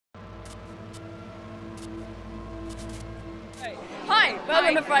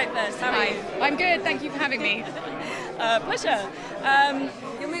Welcome to FrightFest. How are you? I'm good, thank you for having me. Pleasure.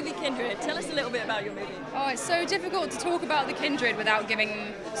 Your movie Kindred. Tell us a little bit about your movie. Oh, it's so difficult to talk about the Kindred without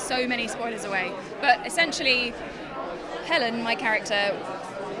giving so many spoilers away. But essentially, Helen, my character,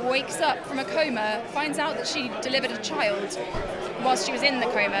 wakes up from a coma, finds out that she delivered a child whilst she was in the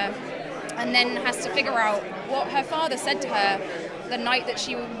coma, and then has to figure out what her father said to her the night that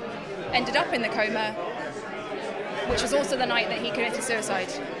she ended up in the coma, which was also the night that he committed suicide.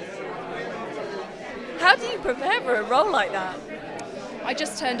 How do you prepare for a role like that? I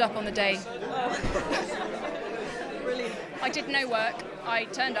just turned up on the day. Oh. Brilliant. I did no work. I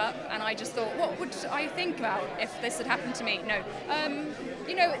turned up and I just thought, what would I think about if this had happened to me? No.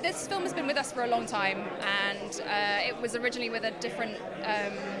 You know, this film has been with us for a long time, and it was originally with a different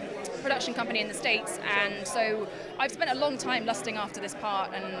production company in the States, and so I've spent a long time lusting after this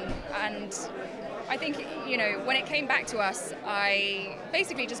part, and I think, you know, when it came back to us, I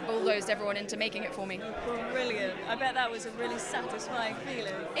basically just bulldozed everyone into making it for me. Brilliant. I bet that was a really satisfying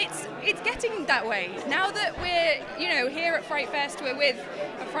feeling. It's getting that way. Now that we're, you know, here at FrightFest, we're with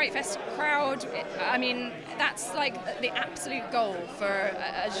a FrightFest crowd. I mean, that's like the absolute goal for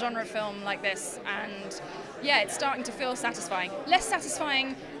a genre film like this, and yeah, it's starting to feel satisfying. Less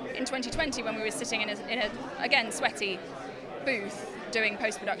satisfying in 2020 when we were sitting in a again, sweaty booth doing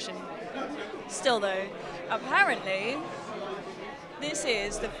post-production. Still though, apparently this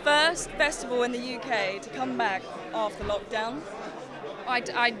is the first festival in the UK to come back after lockdown.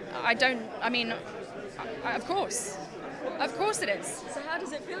 I mean, of course it is. So how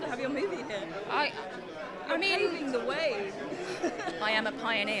does it feel to have your movie here? I mean, paving the way. I am a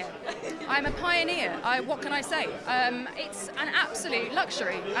pioneer. I'm a pioneer. What can I say? It's an absolute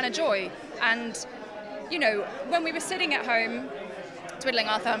luxury and a joy. And, you know, when we were sitting at home twiddling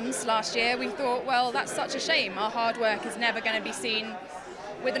our thumbs last year, we thought, well, that's such a shame. Our hard work is never going to be seen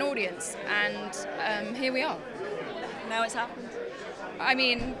with an audience. And here we are. Now it's happened. I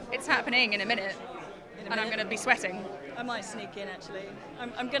mean, it's happening in a minute. And I'm going to be sweating. I might sneak in, actually.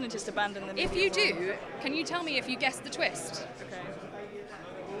 I'm going to just abandon the movie. If you do, can you tell me if you guessed the twist?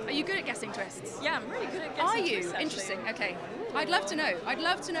 Okay. Are you good at guessing twists? Yeah, I'm really good at guessing Are you? twists, actually. Interesting. Okay. I'd love to know. I'd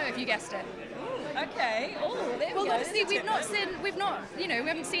love to know if you guessed it. Okay. Oh, there we go. Well, obviously we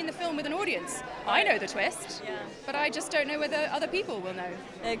haven't seen the film with an audience. I know the twist, yeah, but I just don't know whether other people will know.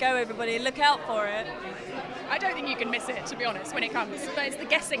 There you go, everybody. Look out for it. I don't think you can miss it, to be honest, when it comes. But it's the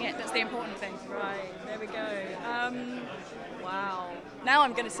guessing it that's the important thing. Right. There we go. Wow. Now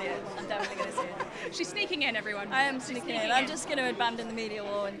I'm going to see it. I'm definitely going to see it. She's sneaking in, everyone. I am sneaking in. I'm just going to abandon the media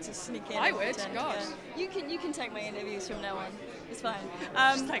war and just sneak in. I would. God. Yeah. You can take my interviews from now on. It's fine.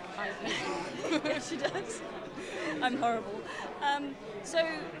 She's like, yeah, she does. I'm horrible. So,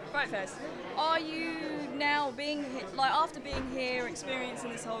 FrightFest, are you now after being here,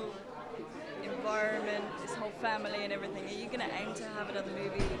 experiencing this whole environment, this whole family and everything, are you going to aim to have another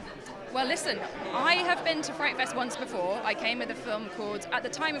movie? Well, listen, I have been to FrightFest once before. I came with a film called, at the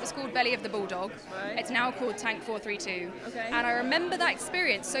time it was called Belly of the Bulldog. Right. It's now called Tank 432. Okay. And I remember that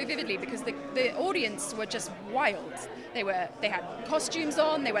experience so vividly because the audience were just wild. They had costumes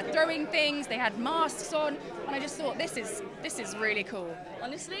on, they were throwing things, they had masks on, and I just thought, this is really cool.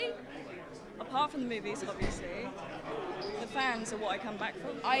 Honestly, apart from the movies, obviously, the fans are what I come back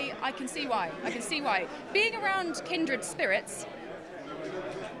from. I can see why. I can see why. Being around kindred spirits,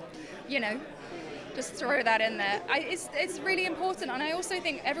 you know, just throw that in there. It's really important, and I also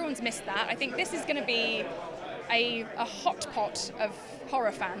think everyone's missed that. I think this is going to be a hot pot of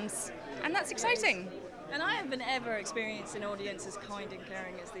horror fans, and that's exciting. And I haven't ever experienced an audience as kind and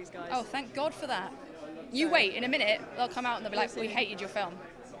caring as these guys. Oh, thank God for that. You wait, in a minute, they'll come out and they'll be like, we hated your film.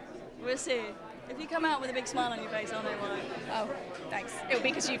 We'll see. If you come out with a big smile on your face, I'll know why. Oh, thanks. It'll be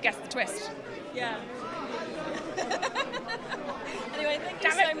because you've guessed the twist. Yeah. Anyway, thank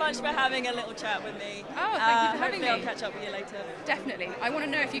you so much for having a little chat with me. Oh, thank you for having me. I'll catch up with you later. Definitely. I want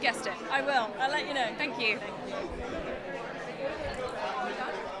to know if you guessed it. I will. I'll let you know. Thank you. Thank you.